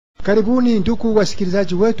Karibuni ndugu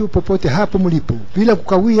wasikilizaji wetu popote hapo mlipo. Bila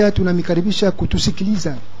kukawia tunamikaribisha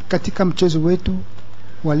kutusikiliza katika mchezo wetu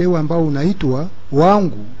wa leo ambao unaitwa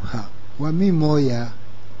Wangu wami moya.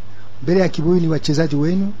 Mbele ya kibuyu ni wachezaji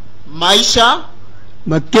wenu Maisha,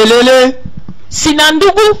 Makelele, Sina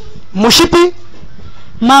ndugu, Mushipi,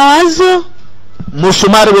 Mawazo,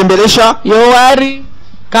 Musumari Wembelesha, Yowari,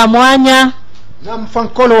 Kamwanya na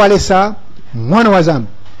Mufwankolo wa Lesa Mwana wa Nzambe.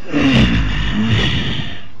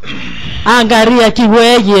 Angaria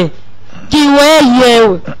kiweye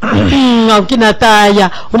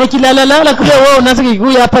ukinataya unakilalala kule wewe unaanza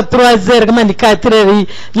kikuya hapa 3h kama ni 4h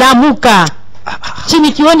lamuka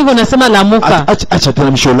chini kioni unasema lamuka. Acha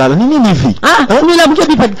tena msholala nini hivi? Mimi lamuka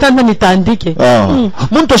bipa kitanda nitaandike.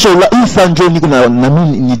 Muntu shola isa njo niko na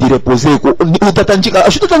mimi ni direposer ko utatanjika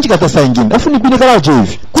ashutatanjika hata saa nyingine afu nipinde kala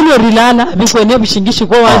hivi kule rilala bikwene bishingishi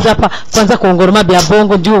kwa waza hapa kwanza kuongoroma bya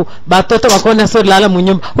bongo juu batoto bakona sio lala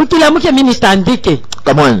munyumba ukilamuke mimi nitaandike.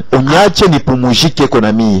 Come on, unyache nipumujike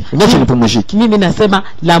kona mimi. Unyache nipumujike. Mimi nasema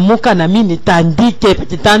lamuka na mimi nitandike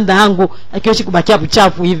kitanda yangu akioshi kubakia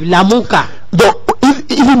buchafu hivi lamuka. Do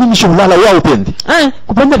hivi mimi shulala wewe upendi?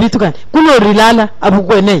 Kupenda vitu gani? Kule urilala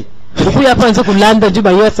abukwenei. Ukuya hapa anza kulanda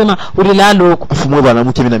juba yeye sema urilala huko. Afumo bwana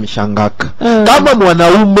mke mimi na mishangaka. Kama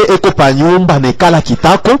mwanaume eko pa nyumba nekala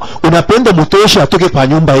kitako, unapenda mtoshe atoke pa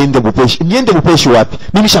nyumba ende bupeshi. Niende bupeshi wapi?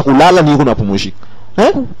 Mimi shakulala niko napumujika.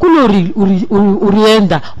 Kule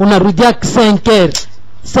urienda unarudia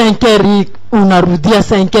 5h unarudia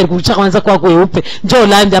 5h kucha kwanza kwako weupe njoo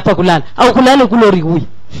lande hapa kulala au kulala kule uriwi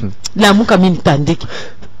lamuka mimi nitandike.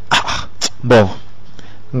 Bon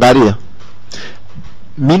ngaria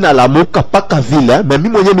mina lamuka paka vile mimi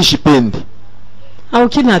mwenyewe mishipendi au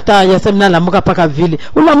kinataya sema lamuka paka vile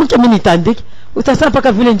ulamuke mimi nitandike utasema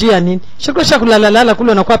paka vile njoo ya nini shukosha kulala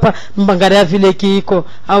kule unakuwa hapa mbangaria vile kiko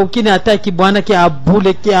au kina hata kibwana kia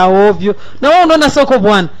abule kia ovyo na wewe unaona soko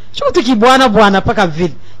bwana shukutu kibwana bwana paka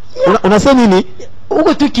vile unasema nini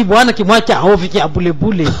uko tu kibwana kimwacha ovyo kia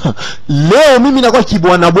bule leo mimi nakuwa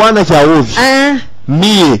kibwana bwana kia ovyo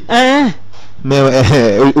mie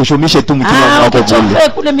ushomishe tu mtima wako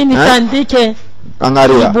kule mimi nitandike.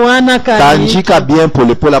 Angaria bwana tanjika bien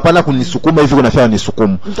pole hapana kunisukuma hivi kunafanya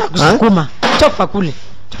nisukuma nitakusukuma chofa kule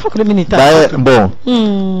mimi nitandike. Bon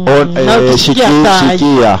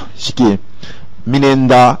shikia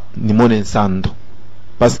minenda nimone Nsando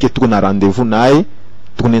parce que tuko na rendez-vous naye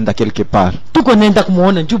tukunenda quelque part tuko nenda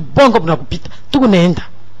kumuona njoo bongo tunakupita tuko nenda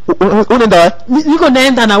unaenda niko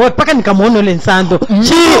naenda na wewe paka nikamuona ile Nsando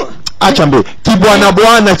acha mbe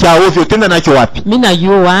kibwana cha ovyo tena nacho wapi mimi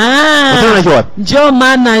najua tena nacho wapi njoo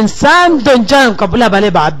maana Nsando njoo kabula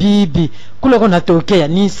bale babibi kule kuna tokea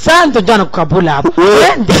ni Nsando njoo kukabula hapo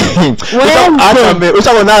wende acha mbe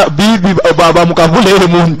ushaona bibi baba mkabule ile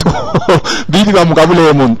muntu bibi baba mkabule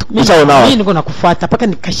ile muntu ushaona mimi niko nakufuata paka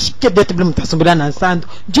nikashike bete bila mtasumbulia na Nsando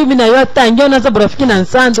njoo mimi na yote njoo naanza burafiki na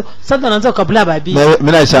Nsando sasa naanza kukabula babibi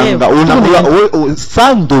mimi nashanga una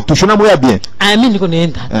Nsando tushona moya bien mimi niko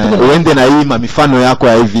naenda uende na hii mifano yako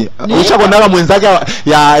ya hivi ushakonaka mwenzake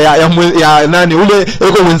ya nani ule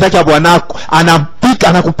eko mwenzake ya bwanako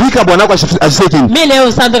anakupika bwanako asiseki mimi leo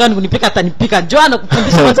Nsando kani kunipika atanipika njoo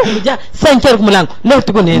anakufundisha kwanza kurudia 5h kumlango leo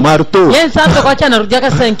tuko nenda Marto yeye Nsando kwa chana rudia ka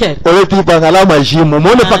 5h ole tipa ngalama jimo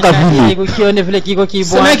muone paka vile ukione vile kiko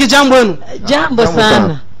kibwa sema kijambo wenu jambo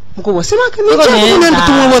sana mkubwa sema nenda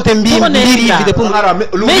tumote mbili hivi depo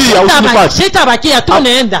ludia usinipate sitabakia tu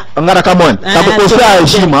nenda ngara kamone takukosea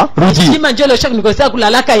heshima rudi heshima njoo leo shaka nikosea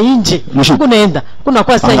kulalaka nje huko nenda kuna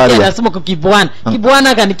kwa 5h nasema kwa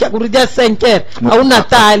kibwana gani kia kurudia 5h hauna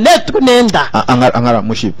talent kunenda angara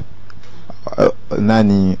mushipi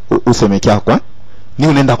nani usemekia kwa ni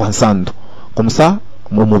unaenda kwa Nsando komsa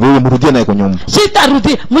mumubiri murudie naye kunyumba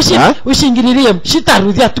shitarudi mushi ushingililie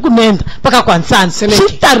shitarudi atukunenda paka kwa Nsando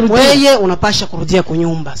shitarudi wewe unapasha kurudia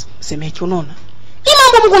kunyumba semeki unaona hii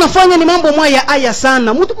mambo Mungu anafanya ni mambo moya aya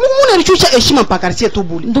sana Mungu anarishusha heshima mpaka alisie tu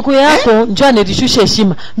buli ndugu yako njoo anarishusha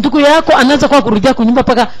heshima ndugu yako anaanza kwa kurudia kunyumba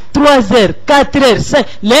paka 3h 4h 5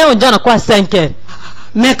 leo njoo anakuwa 5h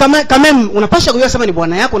mais quand même unapasha kujua sema ni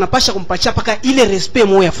bwana yako unapasha kumpatia paka ile respect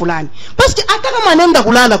moya fulani parce que hata kama anaenda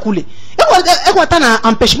kulala kule eko hata na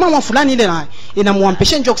empêchement wa fulani ile na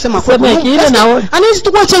inamuampesha njoo kusema kwa kile na anaweza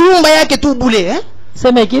tu kuacha nyumba yake tu bule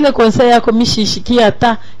sema kile konsa yako mishishikia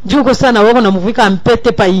hata juko sana wewe unamvika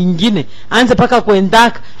mpete pa ingine anze paka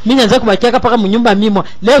kuendaka mimi naanza kubakia paka mnyumba mimo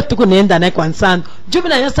leo tuko naenda naye kwa Nsando juu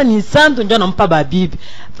na yasa ni Nsando njoo nampa babibi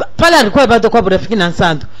pale alikuwa bado kwa rafiki na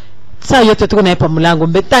Nsando saa yote tuko naye pa mlango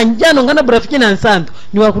mbeta njano ngana rafiki na Nsando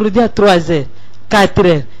ni wakurudia 3h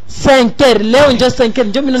 4h 5h leo njo 5h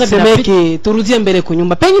njo mimi naona Semeki turudie mbele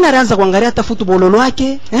kunyumba. Pengine anaanza kuangalia hata football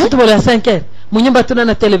wake, football ya 5h. Munyumba tuna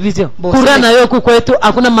na television. Kurana yo kwetu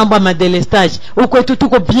hakuna mambo ya madelestage. Huko kwetu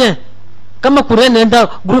tuko bien. Kama kurana nenda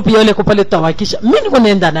group yole ko pale tutawakisha. Mimi niko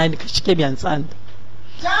naenda naye nikishike bien sana.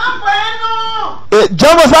 Jambo eno.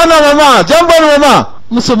 Jambo sana mama. Jambo mama.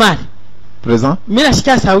 Msumari. Present. Mimi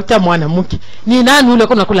nashikia sauti ya mwanamke. Ni nani ule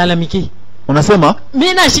kuna kulalamiki? Unasema?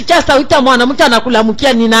 Mimi nashikia sauti ya mwanamke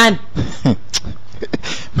anakulamkia ni nani?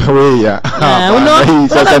 Wewe unaona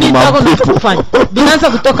sasa ni mambo kufanya. Binaanza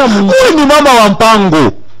kutoka Mungu. Huyu ni mama wa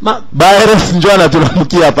mpango. Baeres njoo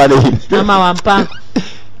anatulamkia pale hivi. Mama wa mpango.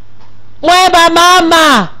 Mweba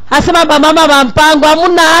mama. Asema mama wa mpango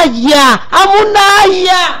hamuna haja. Hamuna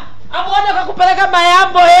haja. Amuone kwa kupeleka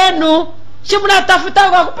mayambo yenu. Shimu natafuta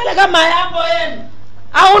kwa kupeleka mayambo yenu.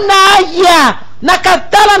 Hauna haja.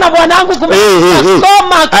 Nakatala na bwanangu koma.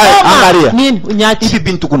 Nini unyachi? Hivi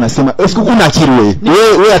bintu kunasema, eske kuna akili wewe?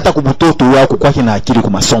 Wewe hata kubutoto wako kwake na akili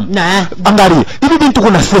kwa masomo. Angalia, hivi bintu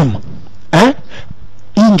kunasema,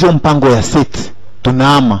 hii ndio mpango ya set.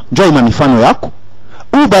 Tunaama. Njoo ima mifano yako.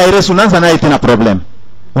 Ubaeres unaanza naye tena problem.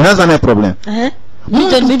 Unaanza naye problem.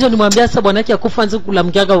 Mimi ndio nimwambia sasa bwanake akufa anze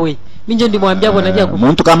kulamkiaga wewe. Mimi ndio nimwambia bwanake akufa.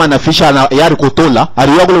 Mtu kama anafisha na yari kutola,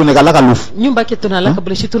 aliyo kule unekalaka lufu. Nyumba yake tunalaka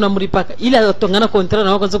bule shitu tunamripaka. Ile atongana kontra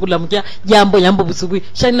na wako anze kulamkia jambo busubuhi.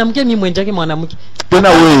 Shani namkia mimi mwenjake mwanamke. Tena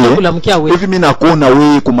wewe. Hivi mimi nakuona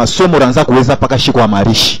wewe kwa masomo ranza kuweza paka shiko wa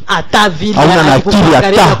marishi. Hata vile. Hauna na akili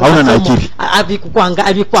hata, hauna na akili.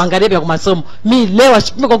 Kuangalia kwa masomo. Mimi leo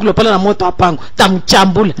ashikime kwa kulopala na moto hapango.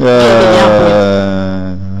 Tamchambula.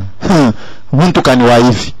 Muntu kani wa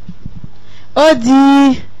hivi.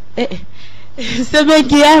 Odi.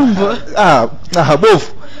 Semeki yangu.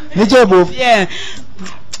 Bofu. Nije bofu. Yeah.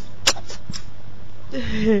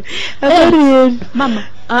 Mama.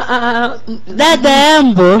 Dada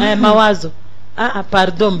yangu. Mawazo.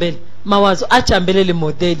 Pardon mbele. Mawazo acha mbele ile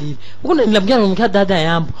modeli. Ukuna nilamgia dada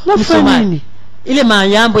yangu. Msomani. Ile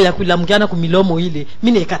mayambo ya kulamgiana kumilomo ile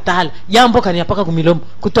mimi nikatala yambo kaniyapaka kumilomo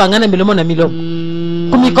kutoangana milomo na milomo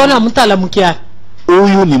kumikono mtala mkia.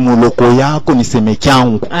 Huyu ni muloko yako ni semeki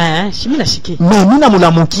yangu. Mimi nashiki. Mimi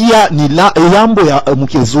namulamukia ni la yambo ya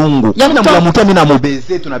mkezungu. Mimi namulamukia mimi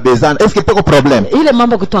namubeze tunabezana. Eske peko problem? Ile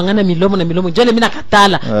mambo kutoangana milomo na milomo jole mimi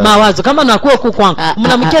nakatala. Mawazo kama nakuwa huko kwangu.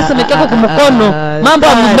 Mnamkia semeki yako kumkono. Mambo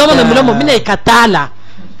ya milomo na milomo mimi naikatala.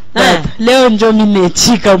 Leo njo mimi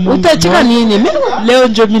nechika Mungu. Utachika nini? Mimi leo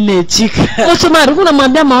njo mimi nechika. Msumari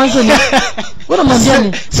unamwambia mawazo ni. Unamwambia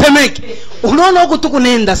nini? Semeki. Unaona huko tuko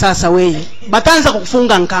nenda sasa wewe. Bataanza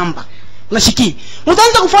kukufunga nkamba. Unashiki.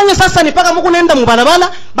 Mtaanza kufanya sasa ni paka mko nenda mbarabara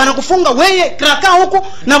bana kufunga wewe kraka huko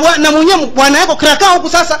na mwenyewe bwana yako kraka huko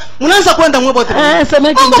sasa mnaanza kwenda mwe bote.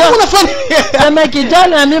 Semeki njoo. Semeki njoo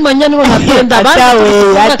na mimi mwenyewe niko napenda hata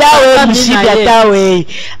wewe mshiki hata wewe.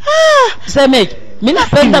 Semeki mimi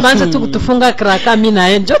napenda banza tu kutufunga kraka mimi na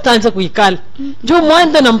yeye njoo taanze kuikala. Njoo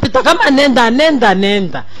mwende na mpita kama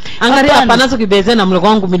nenda. Angalia hapa nazo kibeze na mloko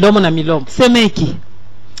wangu milomo na milomo. Semeki.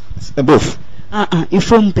 Bofu.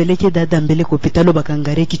 Ifo mpeleke dada mbele kwa hospitali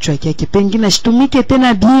bakangare kichwa yake pengine ashitumike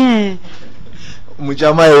tena bien.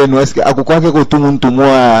 Mjamaa wenu asikia akukwake kutumu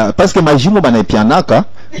mtumwa parce que majimo banaipianaka.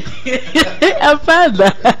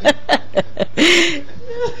 Hapana.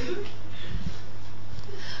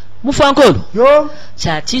 Mufwankolo. Yo.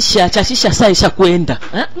 Chachisha sasa isha kwenda.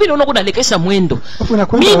 Mimi naona kunalekesha mwendo.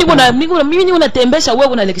 Mimi niko natembesha wewe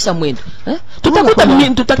unalekesha mwendo. Tutakuta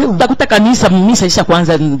mimi tutakuta kanisa misa isha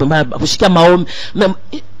kwanza kushikia maombi.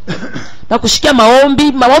 Kushikia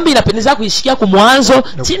maombi inapendeza kuishikia kumwanzo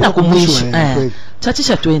china kumwisho.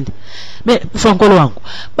 Chachisha twende. Mufwankolo wangu.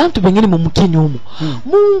 Bantu bengine mumukini humo.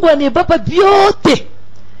 Mungu anebaba vyote.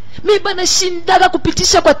 Mimi bana shindaga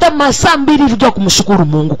kupitisha kwa tama saa 2 hivi kumshukuru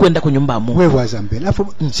Mungu kwenda kwa nyumba ya Mungu. Wewe wazambe.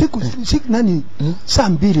 Alafu siku nani saa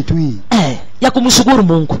 2 tu hii. Ya kumshukuru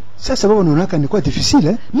Mungu. Sasa wewe unaona ni kwa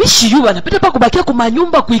difficile Mishi yuba napenda pa kubakia kwa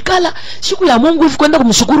manyumba kuikala siku ya Mungu hivi kwenda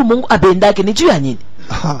kumshukuru Mungu abendake ni juu ya nini?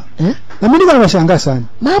 Na mimi niko nashangaa sana.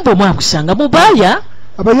 Mambo mwa kushanga mubaya.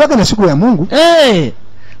 Abayaka na siku ya Mungu.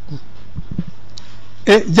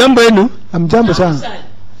 Jambo yenu. Amjambo sana.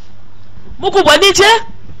 Mungu bwanije?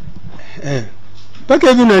 Paka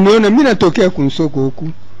hivi unaniona mimi natokea kunsoko huku.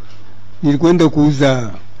 Nilikwenda kuuza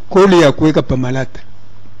koli ya kuweka pamalata.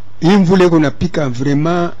 Hii mvule kuna pika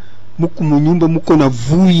vraiment muko munyumba muko na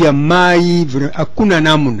vuya mai hakuna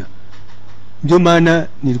namuna. Ndio maana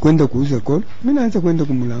nilikwenda kuuza koli. Mimi naanza kwenda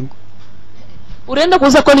kumulango. Unaenda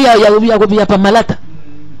kuuza koli ya pamalata?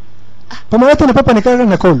 Pamalata na papa nikala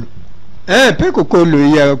na koli. Peko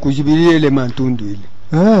kolo ya kujibiria ile mantundu ile.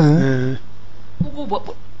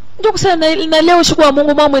 Ndio kusema na leo shukuru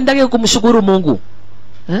Mungu mama endake kumshukuru Mungu.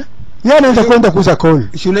 Yeye anaanza kwenda kuuza kol.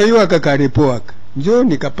 Unajua kakarepo aka. Njoo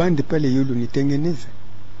nikapande pale yulu nitengeneze.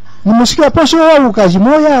 Ni msikia posho au kazi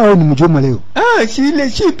moya au ni mjoma leo? Shile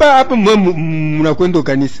shipa hapa mnakwenda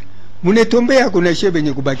kanisa. Munetombea kuna shebe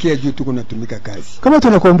yenye kubakia juu tu kunatumika kazi. Kama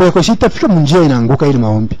tunakuombea kwa shita fika munjia inaanguka ile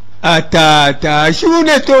maombi.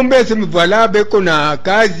 Shune tombe sema vala beko na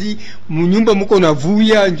kazi, munyumba muko na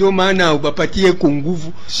vuya njoo maana ubapatie ku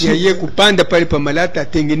nguvu ya yeye kupanda pale pa malata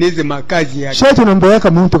tengeneze makazi yake. Sasa tunaombea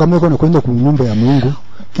kama mtu kama yuko anakwenda ku nyumba ya Mungu.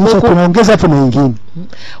 Kisha tunaongeza hapo na nyingine.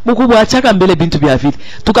 Mkubwa achaka mbele bintu bya vile.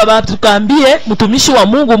 Tukaambie mtumishi wa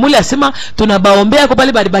Mungu mule asema tunabaombea kwa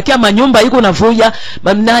pale balibakia manyumba iko na vuya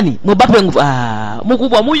nani mubape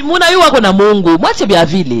mkubwa muna yu wako na Mungu mwache bya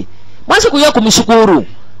vile. Mwache kuya kumshukuru.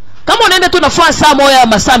 Kama unaenda tu nafua saa moja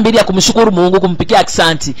masaa mbili ya kumshukuru Mungu kumpikia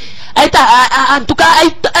aksanti.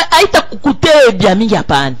 Aita kukutee bya mingi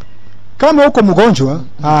hapana. Kama uko mgonjwa,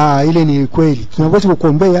 ile ni kweli. Tunaweza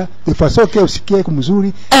kukuombea ifasoke usikie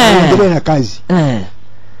kumzuri, uendelee na kazi.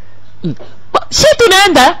 Sisi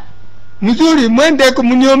tunaenda mzuri mwende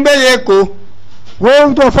kumniombee yeko. Wewe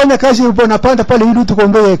utafanya kazi unapanda pale ili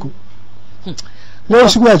tukuombee yeko. Leo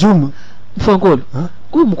siku ya Juma. Mfwankolo.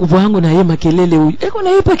 Huyu mkubwa wangu na yeye makelele huyu. Eko na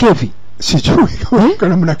yeye pakevi. Sijui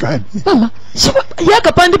kana mna kani. Mama,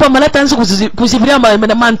 yaka pandi pa malata anza kuziviria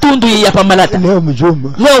mantundu ya pa malata. Leo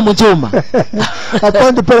mjuma.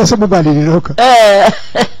 Apande pale sema bali niroka.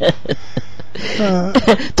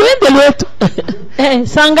 Tuende lwetu.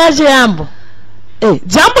 Sangaje jambo.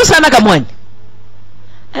 Jambo sana kamwani.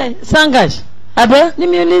 Sangaje. Abe,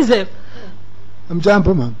 nimiulize.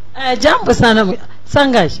 Mjambo mama. Jambo sana.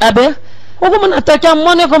 Sangaje. Abe, huko mnatokea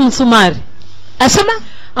muone kwa msumari. Asema?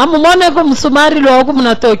 Muone kwa msumari leo huko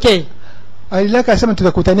mnatokea. Alilaka asema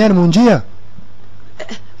tutakutania munjia.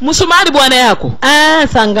 Msumari bwana yako.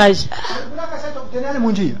 Sangaje. Alilaka asema tutakutania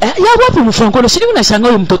munjia. Ya wapi Mfwankolo? Sisi unashangaa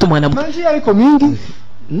huyo mtoto mwanamke. Munjia iko mingi.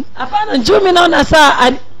 Hapana, njoo mimi naona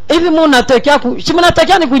saa hivi mnatokea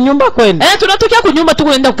mnatokea ni kunyumba kwenu. Tunatokea kunyumba tu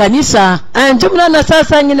kuenda kanisa. Njoo mnaona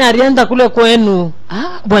sasa ngine alienda kule kwenu.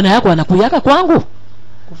 Bwana yako anakuyaka kwangu.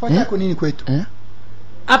 Kufanya kwa nini kwetu?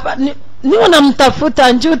 Hapa ni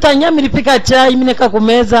unamtafuta njoo tanya nilipika chai mimi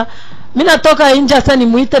nikakumeza. Mimi natoka nje sasa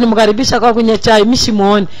nimuite nimkaribisha kwa kunywa chai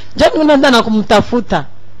mishimuone. Njoo unaenda na kumtafuta.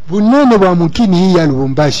 Bunene wa mkini hii ya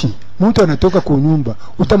Lubumbashi. Mtu anatoka kwa nyumba,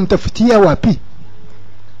 utamtafutia wapi?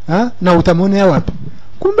 Na utamwonea wapi?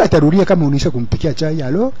 Kumbe atarudia kama unisha kumpikia chai.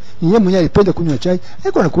 Alo, yeye mwenyewe alipenda kunywa chai.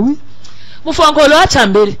 Eko na kuwi. Mfwankolo acha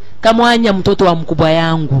mbele kamwanya mtoto wa mkubwa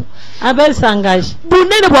yangu. Abel Sangaje.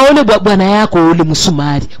 Bunene bwa ole bwana yako ole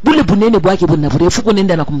msumari. Bule bunene bwake buna burefu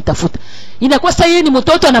kunenda na kumtafuta. Inakuwa sasa yeye ni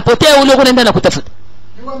mtoto anapotea ule kunenda na kutafuta.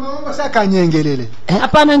 Niwa maomba saka nyengelele.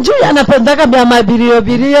 Hapana njoo anapendaka vya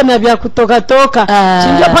mabirio na vya kutoka toka.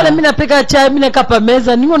 Sinjo pale mimi napika chai mimi nikapa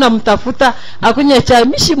meza ningo namtafuta akunywe chai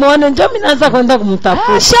mishimuone njoo mimi naanza kwenda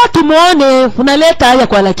kumtafuta. Sha tumuone unaleta haya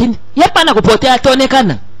kwa lakini yapana kupotea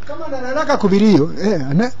ataonekana. Kama analala kubirio,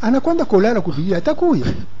 anakwenda kulala kubirio atakuya.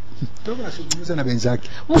 Toka nasungumuza na benzake.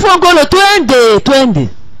 Mfwankolo twende.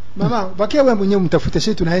 Mama, bakia wewe mwenyewe mtafute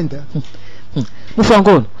sisi tunaenda.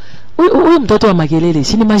 Mfwankolo. Huyu mtoto wa makelele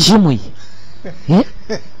si ni majimu hii.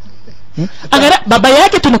 Angara baba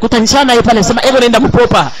yake tunakutanishana yeye pale sema ego nenda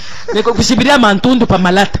mpopa. Niko kusibiria mantundu pa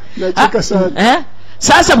malata. Nacheka sana.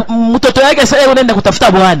 Sasa mtoto yake sasa yeye unaenda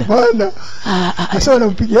kutafuta bwana. Sasa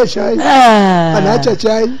wanampigia chai. Anaacha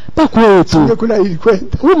chai. Pakwetu. Kuna ili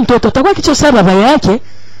kwenda. Huyu mtoto atakuwa kicho sana baba yake.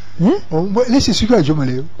 Lesi siku ya Juma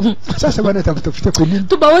leo. Sasa bwana tafuta kwa nini?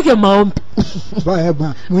 Tubaweke maombi. Baya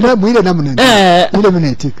ba. Mwile namna nini? Mwile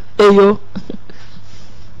mnaetika. Eyo.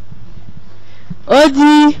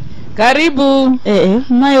 Oji. Karibu.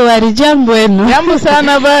 Mayo wari jambo enu. Jambo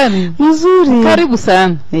sana bani. Mzuri. Karibu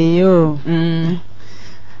sana. Eyo.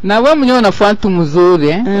 Na wewe mwenyewe unafuata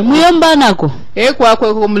mzuri Muyomba nako.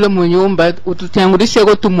 Kwa mle munyumba ututangulishe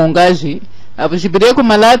kwa tumungaji. Abujibire ko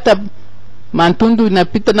malata mantundu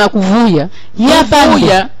inapita na kuvuya.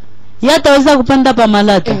 Yavuya. Yataweza kupanda pa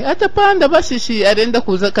malata. Atapanda basi si arenda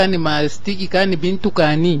kuuza kani mastiki kani bintu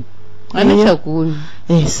kani. Anisha kuli.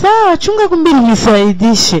 Sawa chunga kumbili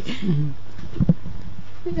nisaidishe.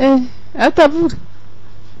 Atavura.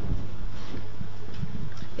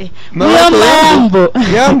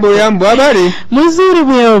 Yambo habari? Mzuri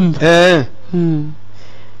Muyomba.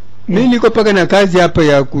 Mimi niko paka na kazi hapa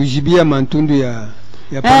ya kujibia mantundu ya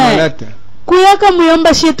pamalata. Kuyaka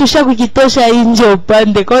Muyomba shi tusha kukitosha nje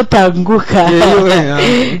upande kwa tanguka.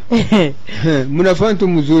 Mnafanya tu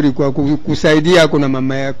mzuri kwa kusaidia yako na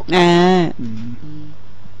mama yako.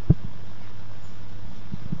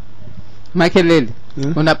 makelele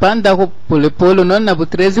unapanda ko polepole unaona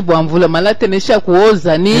butrezi bwa mvula malate nesha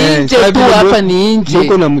kuoza ni nje tu hapa ni nje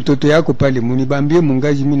uko na mtoto yako pale munibambie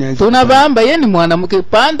mungaji mimi naanza tunabamba yeye ni mwanamke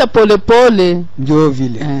panda polepole ndio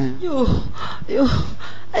vile yo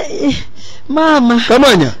mama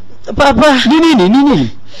kamanya papa nini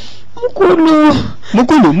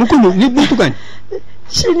mkulu ni mtu gani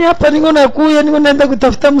chini hapa niko nakuya niko naenda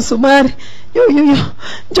kutafuta msumari yo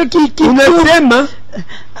njo kiki unasema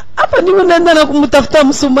hapa niko naenda na kumtafuta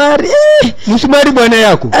msumari msumari bwana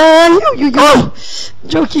yako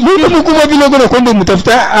njo kiki mkubwa vile uko kwenda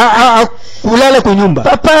mtafuta kulala kwa nyumba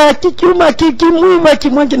papa kikiuma kikimwiba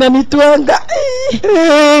kimwa kinanitwanga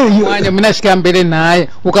mwanya mnashika mbele naye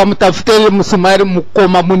ukamtafuta ile msumari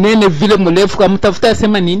mkoma munene vile mrefu ukamtafuta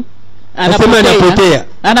sema nini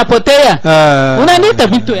anapotea unaniita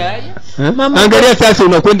vitu haya angalia sasa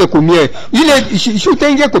unakwenda kumia ile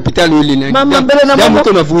shutaingia hospitali ile na mama mbele na mama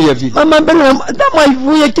tunavuya vile mama mbele na damu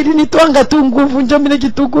haivuye kilinitwanga tu nguvu njoo mimi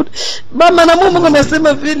kituku mama na mume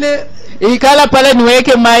anasema vile ikala pale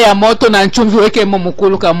niweke mai ya moto na chumvi weke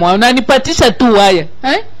mukulu kama unanipatisha tu haya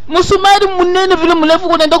msumari munene vile mrefu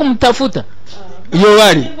unaenda kumtafuta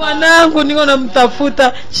Yowari mwanangu niko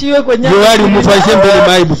namtafuta shiwe kwenye Yowari mfanyie mbele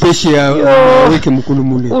mai bupeshi ya weke mkulu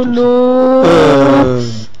mule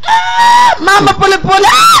mama pole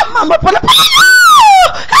mama pole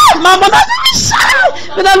mama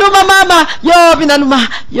binaluma mama binaluma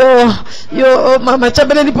mama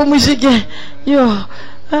chabele nipumzike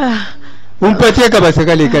umpatie kabisa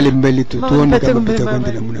kale mbele tu tuone kama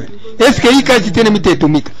pitakwenda na munani eske hii kazi tena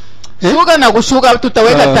mitetumika shuka na kushuka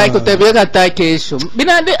tutaweka taki kesho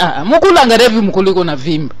binande mukulu angarevi mukulu iko na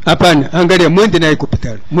vimba hapana angalia mwende naye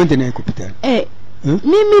hospitali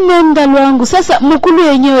mimi nenda lwangu sasa mukulu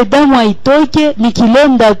yenyewe damu haitoke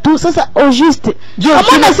nikilenda tu sasa au juste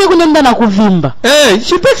kama siku nenda na kuvimba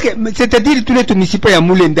je pense que c'est-à-dire tule tumisipa ya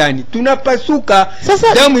mule ndani tunapasuka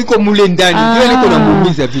damu iko mule ndani ndio niko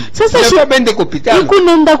namuumiza vile sasa bende hospitali iko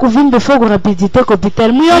nenda kuvimba foko na petite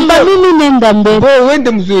hospitali muyomba mimi nenda mbele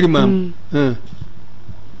wende mzuri mama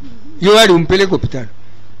Yowari umpeleke hospitali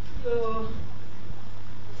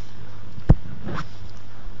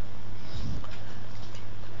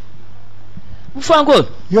Mufwankolo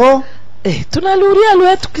yo tunaluria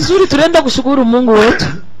lwetu kizuri tunaenda kushukuru Mungu wetu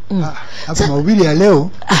hapa mahubiri ya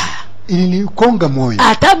leo ilinikonga moyo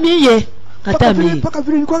hata mie mpaka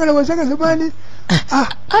vile nilikuwa na wazaka zamani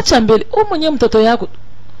acha mbele mwenye mtoto yako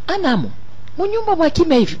anamo munyumba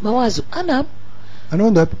mwakime hivi mawazo anamo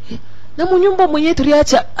anaenda wapi na munyumba mwenye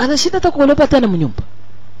tuliacha anashinda hata kuolepa tena munyumba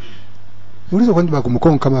ulizo kwenda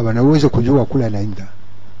kumkonga kama bana uweze kujua kula naenda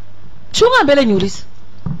chunga mbele nyulisi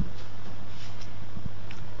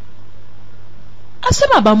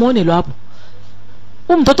asema bamone lo hapo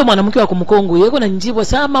mtoto mwanamke wa kumkongo yeko na njibo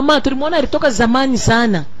saa mama tulimuona alitoka zamani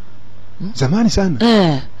sana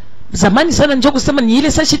zamani sana njoo kusema ni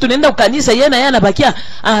ile sashi tunaenda kanisa yeye na yeye anabakia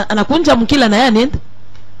anakunja mkila na yeye anaenda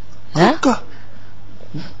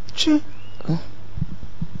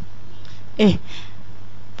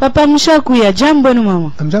papa mshaku ya jambo ni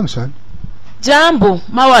mama amjamu sana jambo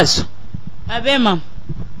mawazo abema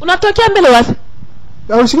unatokea mbele wapi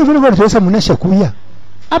au siko vile vile pesa mnasha kuya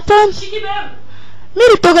hapana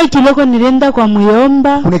mimi toka kiloko nilienda kwa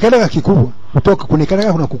muyomba kunekala kikubwa kutoka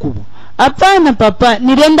kunekala kuna kukubwa hapana papa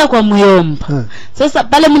nilienda kwa muyomba sasa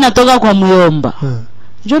pale mimi natoka kwa muyomba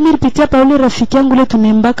njoo nilipitia pa ule rafiki yangu ile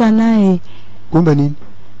tumembaka naye kumbe nini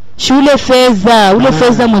shule feza ule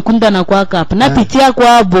feza mwekunda na kwaka hapa napitia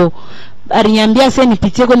kwabo aliniambia sasa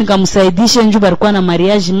nipitie kwa nikamsaidishe njoo alikuwa na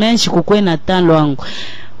mariage menshi kukwe na tano wangu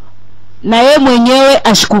na yeye mwenyewe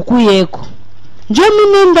ashikuku yeko njoo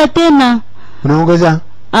mimi nenda tena unaongeza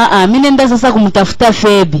mimi nenda sasa kumtafuta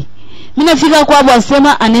Febi mimi nafika kwabo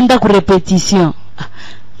asema anaenda ku repetition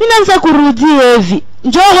mimi naanza kurudi hivi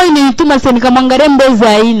njoo wewe inituma sasa nikamwangalia mbeza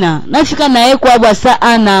haina nafika na yeye kwabo asa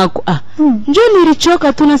anako njoo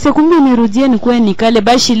nilichoka tu na sekunde nirudie nikwe nikale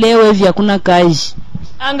bashi leo hivi hakuna kazi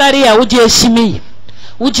angalia ujiheshimie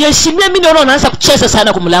mimi naona unaanza kucheza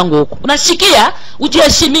sana kumlango huko unashikia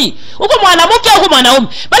ujiheshimie huko mwanamke huko mwanaume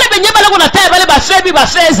bale benyeba lako nataya bale bafebi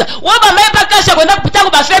bafeza wewe bameba kasha kwenda kupita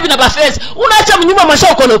kwa bafebi na bafeza unaacha mnyumba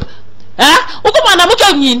mashokolopa huko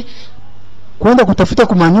mwanamke nini kwenda kutafuta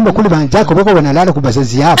kwa manyumba kule banjako bako wanalala kwa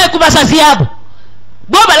bazazi yabo kubazazi yabo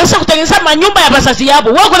baba lesa kutengeneza manyumba ya bazazi yabo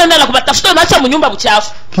wewe unaenda na kubatafuta unaacha mnyumba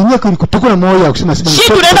buchafu kinyako kutukuna moya kusema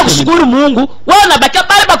sisi tunaenda kushukuru Mungu wewe unabakia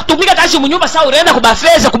pale bakutumika kazi mnyumba sasa unaenda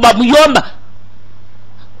kubafeza kubamuyomba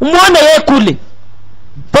umuone yeye kule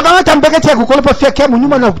Papa hata mbeketi ya kukolopa fia kia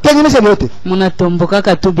munyuma na kutengeneza yote. Munatomboka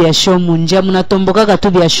katubi ya show munje, munatomboka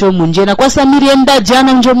katubi ya show munje. Na kwa Samiri enda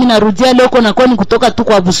jana njo mimi narudia leo na kwa ni kutoka tu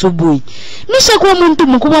kwa busubuhi. Nisha kuwa mtu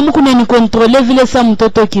mkubwa mku ni contrôler vile sa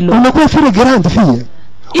mtoto kilo. Unakuwa fille grande fille.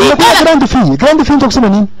 Unakuwa grande fille. Grande fille ndio kusema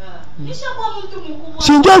nini? Nisha kuwa mtu mkubwa.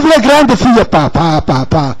 Si ndio vile grande fille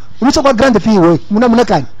pa. Unisha kwa grande fille wewe. Muna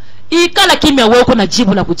kani? Ikala kimya wewe uko na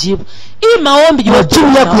jibu na kujibu. Hii maombi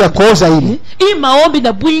jibu yako ya koza ile. Hii maombi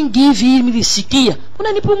na bwingi hivi nilisikia.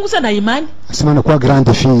 Unanipunguza na imani. Nasema na kwa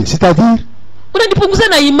grande fille. C'est-à-dire unanipunguza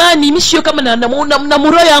na imani. Mimi sio kama na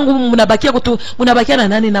muro yangu mnabakia na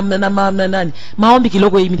nani na nani. Maombi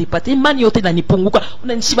kidogo hii nilipata. Imani yote inanipunguka.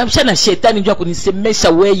 Unanishibamisha na shetani njoo kunisemesha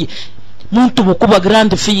wewe. Mtu mkubwa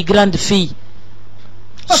grande fille.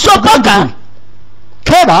 Sokoka.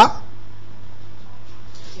 Keba.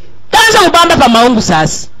 Tanza kubamba pa maungu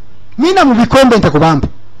sasa. Mimi na mvikombe nitakubamba.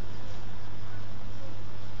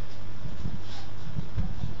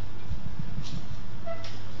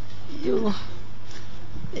 Yo.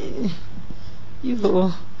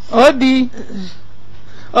 Odi.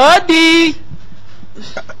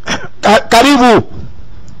 Karibu.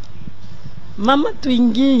 Mama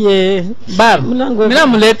tuingie. Baba, mimi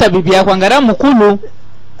muleta bibi yako angara mkulu.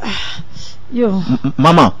 Yo.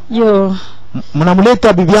 Mama. Yo.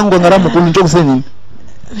 Mnamuleta bibi yangu ngara mkulu njoo kuseni.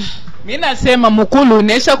 Mimi nasema mkulu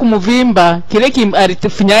nesha kumuvimba kile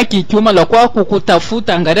alitufinya kikiuma la kwa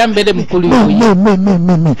kukutafuta angalia mbele mkulu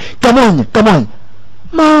yuko. Kamonye.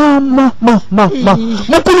 Mama.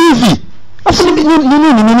 Mkulu hivi. Afu nini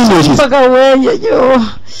Mpaka wewe yo.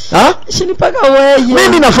 Ha? Shini paka wewe.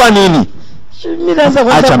 Mimi nafanya nini? Mimi naanza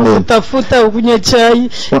kwenda kutafuta ukunywe chai.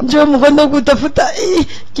 Njoo mkondo kutafuta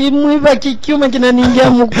kimwiva kikiuma kinaniingia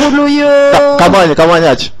mkulu yo.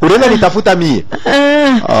 Kamwanya acha. Unaenda nitafuta mie.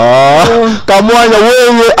 Kamwanya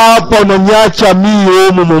wewe hapa unanyacha mie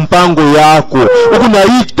humu mpango yako.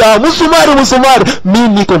 Unaita musumari. Mimi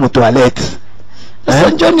niko mtoilet. Sasa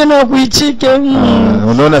njoni na kuichike.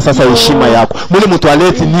 Unaona sasa heshima yako. Mule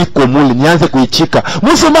mtoilet niko mule nianze kuichika.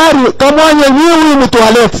 Musumari kamwanya wewe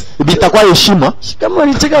mtoilet. Bitakuwa heshima. Kama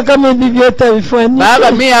ulichika kama bibi yote bifani.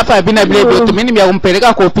 Baba mimi hapa bina bile bioto mimi ya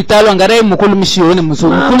kumpeleka kwa hospitali angarai mkulu mshione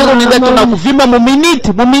mzuri. Kuna kunenda tunakuvimba mu minute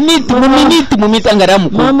angarai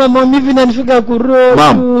mkulu. Mama mimi nanifika kuroho.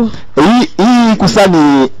 Mama. Hii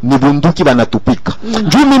kusani ni bunduki banatupika.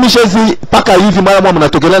 Njoo mimi shezi paka hivi mara mwa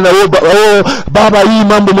mnatokelana baba hii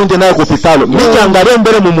mambo mwende nayo kwa hospitali. Mimi angalia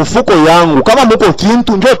mbele mu mfuko yangu. Kama mko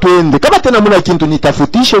kintu njoo twende. Kama tena mna kintu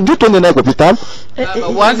nitafutishe njoo twende nayo kwa hospitali.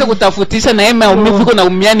 Waanze kutafutisha na ema umifiko na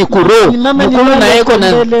umiani kuro. Mkulu na yeko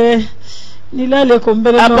na nilale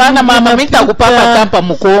kombele. Hapana mama mimi nitakupaka tapa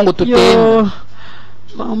mkongo tutende.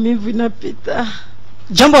 Maumivu inapita.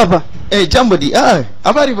 Jambo hapa. Jambo di.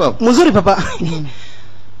 Habari baba. Mzuri papa.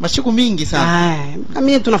 Mashuku mingi sana.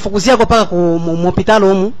 Mimi tunafukuzia kwa paka ku hospitali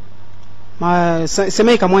humu.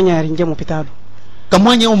 Semei kamwanya aringia hospitali.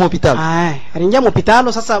 Kamwanya humu hospitali. Aringia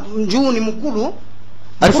hospitali sasa njuu ni mkulu.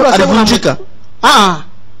 Alivunjika.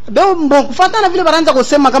 Beo mbongo kufuatana vile baraanza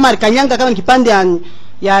kusema kama alikanyanga kama kipande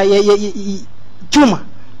ya chuma.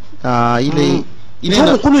 Ile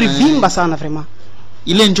njoo mkulu rivimba sana vraiment.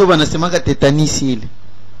 Ile njoo banasemaga tetanisi ile.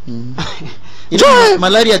 Ile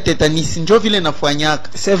malaria tetanisi njoo vile nafanyaka.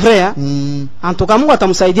 C'est vrai Antoka Mungu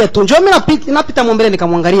atamsaidia tu. Njoo mimi napita mbele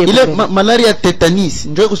nikamwangalie. Ile malaria tetanisi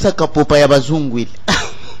njoo kusaka popa ya bazungu ile.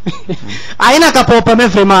 Haina kapopa mimi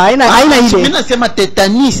vraiment. Haina ile. Mimi nasema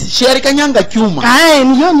tetanisi, shari kanyanga chuma.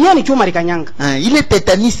 Ni chuma likanyanga. Ile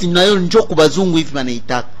tetanisi nayo njoo kubazungu hivi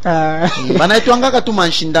banaitaka. Banaitwangaka tu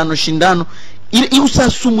mashindano. Ile usa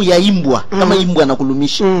sumu ya imbwa kama imbwa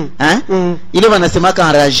nakulumisha. Ile wanasemaka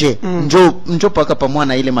enragé. Njoo paka pamoja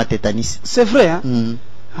na ile matetanisi. C'est vrai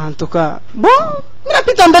Antoka. Bon, mimi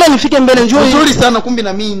napita mbele nifike mbele njoo. Mzuri sana kumbi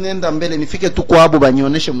na mimi nenda mbele nifike tu kwa abu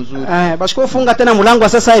banioneshe mzuri. Bashiko funga tena mlango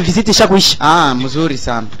sasa hivi visiti ishakuisha. Mzuri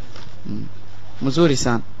sana. Mzuri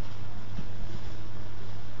sana.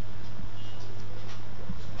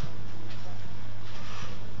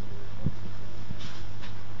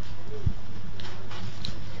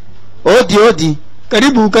 Odi.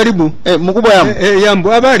 Karibu. Mkubwa yangu.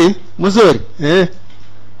 Yambo habari? Mzuri.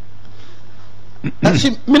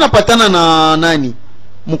 Mimi napatana na nani?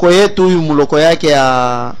 Mko yetu huyu mloko yake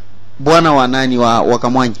ya bwana wa nani wa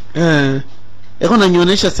Kamwanya. Eko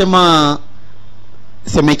nanionyesha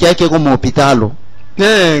semeki yake kwa hospitali.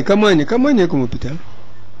 Kamwanya kwa hospitali.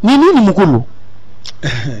 Nini mkulu?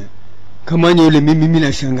 Kamwanya yule mimi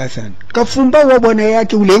nashangaa sana. Kafumba wa bwana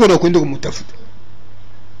yake ule yego na kwenda kumtafuta.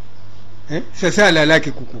 Sasa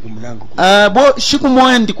alalake kumlango. Bo shiku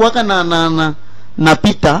moya ndikwaka na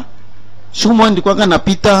pita siku moja ndikuwa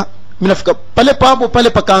napita mimi nafika pale pabo pale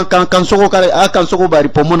pa kansoko bari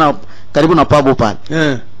pomona karibu na pabo pale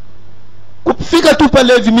kufika tu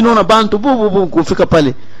pale hivi mimi naona bantu kufika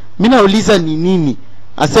pale mimi nauliza ni nini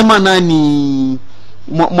asema nani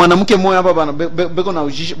mwanamke mmoja hapa bana beko na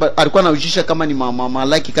ujisha alikuwa na ujisha kama ni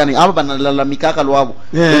malaki kana hapa banalalamika kalo hapo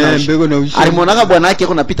beko na ujisha alimonaka bwana yake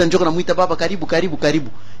yuko napita njoko namuita baba karibu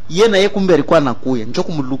yeye na yeye kumbe alikuwa anakuya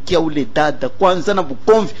njoko kumlukia ule dada kwanza na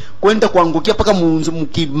bukomvi kwenda kuangukia paka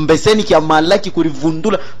mkimbeseni kia malaki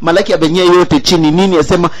kulivundula malaki ya benye yote chini nini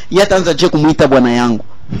asema yeye ataanza je kumuita bwana yangu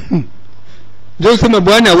ndio sema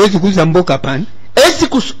bwana hawezi kuuza mboka pana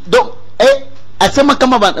asema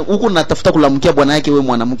kama huko natafuta kulamkia bwana yake wewe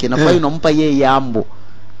mwanamke nafaa unampa yeye yambo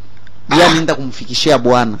yeye anaenda kumfikishia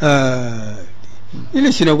bwana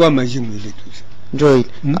ile sinakuwa majimu ile tu njoo ile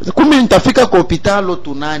kumbe nitafika kwa hospitalo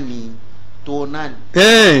tuonani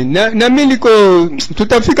na mimi niko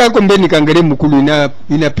tutafika huko mbele kaangalie mkulu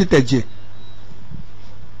inapita je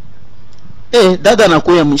dada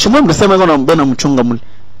anakuya mshimwe mnasema yuko na mbona mchunga mule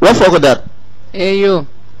wafu wako dada eyo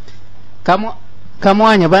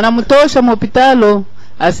kamwanya bana mtosha hospitalo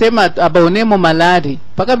asema abaonemo malari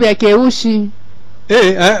paka vya keushi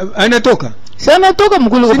anatoka sana toka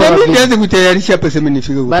mkulu kwa baba mimi nianze kutayarisha hapa sema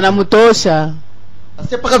nifike huko bana mtosha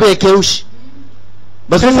asema paka vya keushi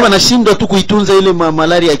basi wanashindwa tu kuitunza ile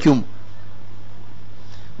malari ya kiumu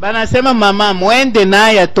bana sema mama mwende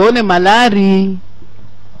naye atone malari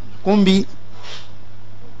kumbi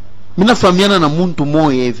mina fahamiana na muntu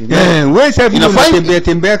moyo hivi wewe sasa vile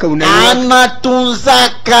tembea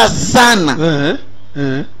anatunzaka sana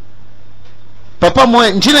papa moya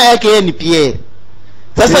njina yake yeye ni Pierre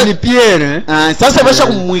sasa ni Pierre sasa basha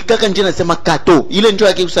kumuikaka njina nasema kato ile njoo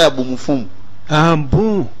yake usaya bumufumu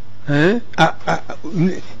bon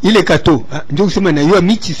ile kato ndio kusema na yua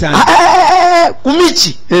michi sana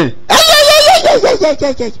kumichi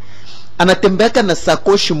anatembeaka na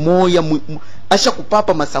sakoshi moya asha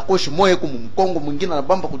kupapa masakoshi moya kumkongo mwingine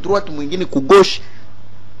anabamba kudruatu mwingine kugoshi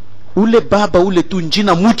ule baba ule tu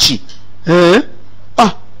njina muchi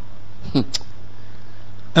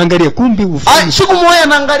angalia kumbi ufanye siku moya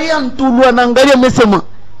anaangalia mtulu anaangalia mesema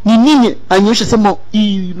ni nini anyosha sema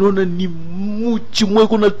hii unaona ni muchi moya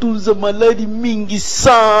kuna tunza malari mingi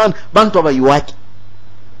sana bantu abayuwaki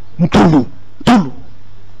mtulu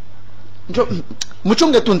njo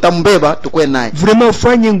mchunge tu nitambeba tukwe naye vraiment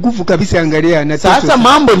ufanye nguvu kabisa angalia na sasa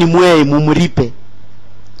mambo ni mweye mumuripe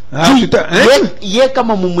ye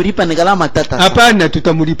kama mumuripa ni galama tata hapana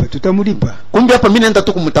tutamulipa kumbe hapa mimi naenda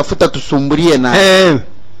tu kumtafuta tusumburie na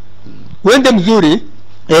wende mzuri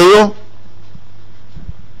eyo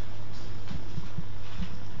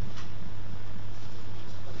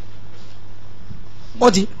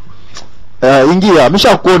odi ingia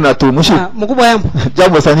misha kuona tu mushi mkubwa yangu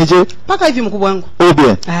jambo sanije paka hivi mkubwa wangu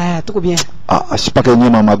bien tuko bien ashipaka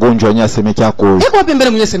nyema magonjwa yenyewe semeki yako yako wapi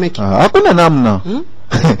mbele mwenye semeki hakuna namna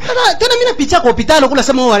tena mimi napitia kwa hospitali kula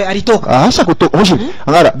sema alitoka asha kutoka mushi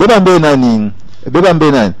angara beba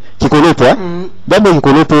mbe nani kikolopo beba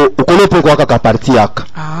ukolopo kwa kaka parti yaka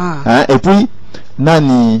et puis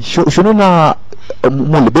nani shonona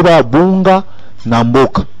mule beba bunga na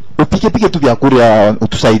mboka upike tu vya kuria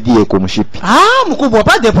utusaidie kwa mshipi mkubwa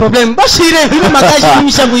pas de problème bashire ile makaji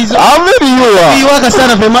mishangu hizo iwaka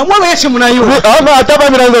sana vema mwana yeshi mnayo hata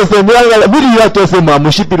mimi naanza kusema bili watu wasema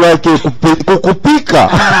mshipi wake kupika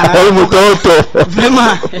wale mtoto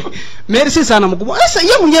vema merci sana mkubwa sasa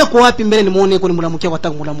yeye mwenyewe kwa wapi mbele nimuone yuko nimulamukia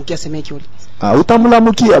wataka mulamukia semeki yule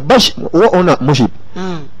utamulamukia bashi ona mshipi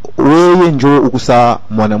wewe njoo ukusa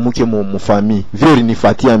mwanamke mufami vile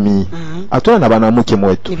ulinifuatia mimi atona na banamuke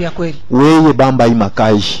mwetu wewe bamba hii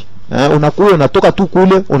makaji unakuwa unatoka tu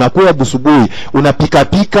kule unakuwa busubui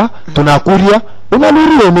unapika tunakulia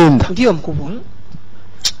unaluria nenda ndio mkubwa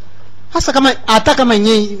hasa kama hata kama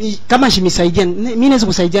yenyewe kama shimisaidia mimi naweza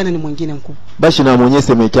kusaidiana ni mwingine mkubwa bashi na mwenye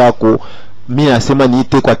semeki yako mimi nasema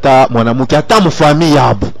niite kwa ta mwanamke hata mfami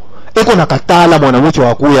yabu eko nakatala mwanamke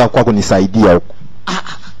wakuya kwa kunisaidia huko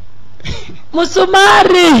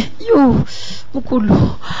Musumari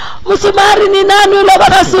Musumari ni nani ule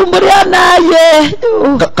wanasumburia naye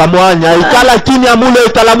kamwanya ikala kimya mule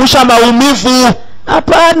italamusha maumivu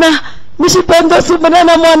hapana mishipendo sumburia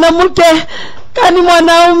na mwanamke kani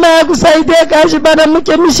mwanaume kusaidia kashi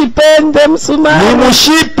mwanamke mishipende Musumari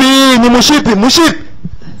ni mushipi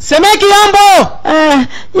semeki yambo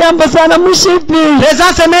yambo sana mushipi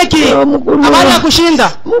leza semeki habari ya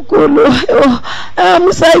kushinda mkulu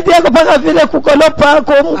msaidia kupaka vile kukolopa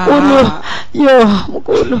kwa mkulu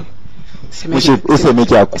mkulu mushipi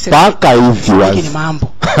semeki yako paka hivi wazi ni mambo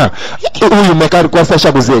huyu mekari kwa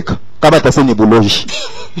sasha kuzeka kama taseni buloji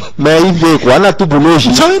na hivi kwa ana tu buloji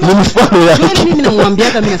ni mfano yake. Mimi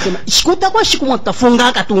namwambia kama nasema shikuta kwa shiku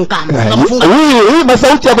mtafunga katunkamba utafunga. Oui,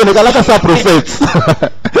 masauti yako ni kalaka sa prophet.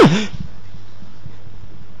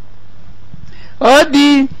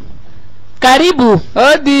 Odi. Karibu.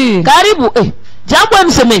 Odi. Karibu. Jambo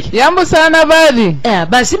msemeki. Jambo sana bali.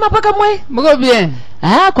 Basi mapaka mwe. Mko bien.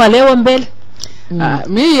 Kwa leo mbele.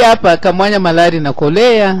 Mimi hapa kamwanya malari na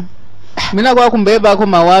kolea. Mimi kwa kumbeba kwa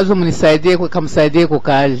mawazo mnisaidie kumsaidie kwa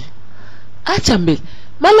kazi. Acha mbele.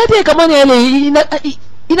 Malari kamwanya ile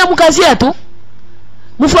inamkazia tu.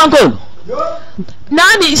 Mufwankolo.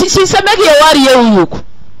 Nani si semeki ya wari yeye huko.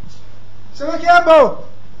 Semeki hapo.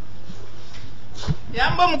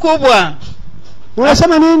 Jambo mkubwa.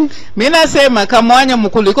 Unasema nini? Mimi nasema kamwanya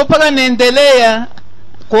mkulu iko paka naendelea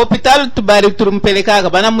kwa hospitali tubari turumpeleka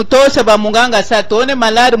bana mutosha ba munganga saa tuone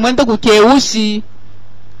malari mwende kukeushi.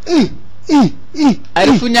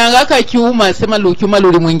 Alifunyanga kakiuma sema lukiuma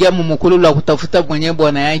lulimwingia mumukulu la kutafuta mwenye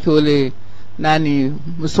bwana yake ule nani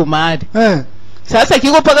msumari. Sasa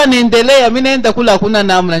kiko paka naendelea mimi naenda kula kuna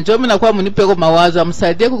namna njoo mimi nakuwa mnipeko mawazo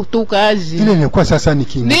amsaidie kutuka aji. Ile ni kwa sasa ni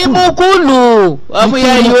kingu. Ni mukulu. Amu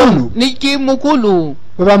yayo ni kimukulu.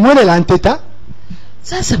 Baba mwele la nteta.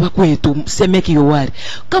 Sasa bakwetu semeki yowari.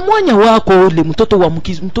 Kamwanya wako ule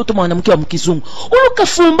mtoto mwanamke wa mkizungu.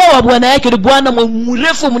 Ulukafumba wa bwana yake ni bwana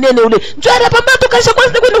mrefu mnene ule. Njoo anapambana tukasha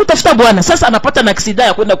kwanza kwenda kutafuta bwana. Sasa anapata na aksida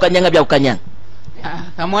ya kwenda ukanyanga bya ukanyanga.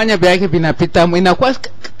 Kamwanya byake binapita inakuwa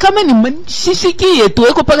kama ni sisikie tu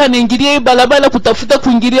eko paka naingilia balabala kutafuta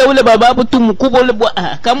kuingilia ule bababu tu mkubwa ule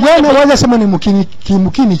bwana. Kamwanya waza sema ni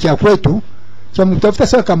mkini cha kwetu. Cha mtafuta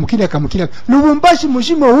sasa kamukini. Lubumbashi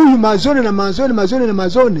mshimo huyu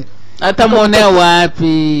mazone. Hata muonea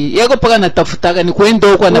wapi? Yeko paka natafutaka ni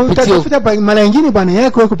kwenda huko anapitia. Utafuta mara nyingine bwana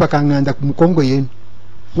yako yuko paka nganda kumkongo yenu.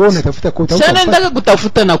 Wewe unatafuta kwa utafuta. Sana ndaka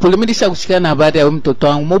kutafuta na kulimidisha kushikana na habari ya mtoto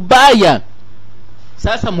wangu mubaya.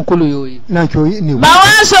 Sasa mkulu yoyi. Na kyo ni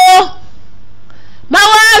Mawazo.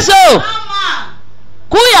 Mama.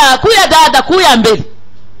 Kuya dada kuya mbele.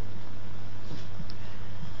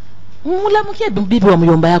 Mulamukia bibi wa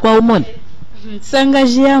myomba yako umone. Sanga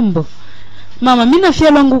jambo. Mama mimi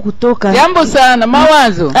nafia langu kutoka. Jambo sana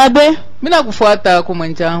mawazo. Abe, mimi nakufuata kwa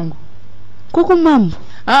mwanangu. Kuku mambo.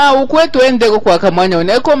 Ukwetu endeko kwa kamwanya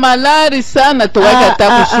uneko malari sana tuwaka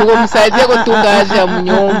takushugo msaidie kutungaje ya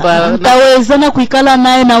mnyumba. Mtaweza na kuikala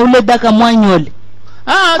naye na ule daka mwanyole.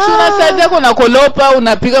 Tunasaidia kuna kolopa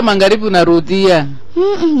unapiga magharibi unarudia.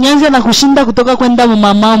 Nyanza na kushinda kutoka kwenda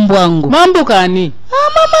mamambo wangu. Mambo kani?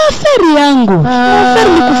 Mama aferi yangu.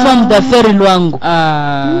 Aferi ni kufahamu daferi lwangu.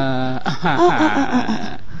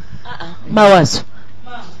 Mawazo.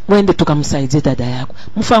 Wende tukamsaidie dada yako.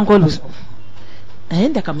 Mufwankolo.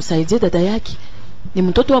 Aenda kamsaidie dada yake. Ni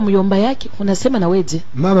mtoto wa myomba yake. Unasema na weje?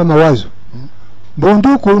 Mama Mawazo.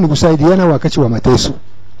 Mbonduku ni kusaidiana wakati wa mateso.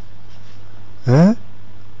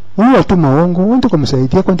 Huyu tu maongo, wende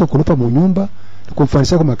kumsaidia kwenda kulipa mnyumba,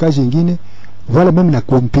 kumfanisha kwa makazi mengine, wala mimi na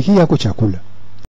kumpikia yako chakula.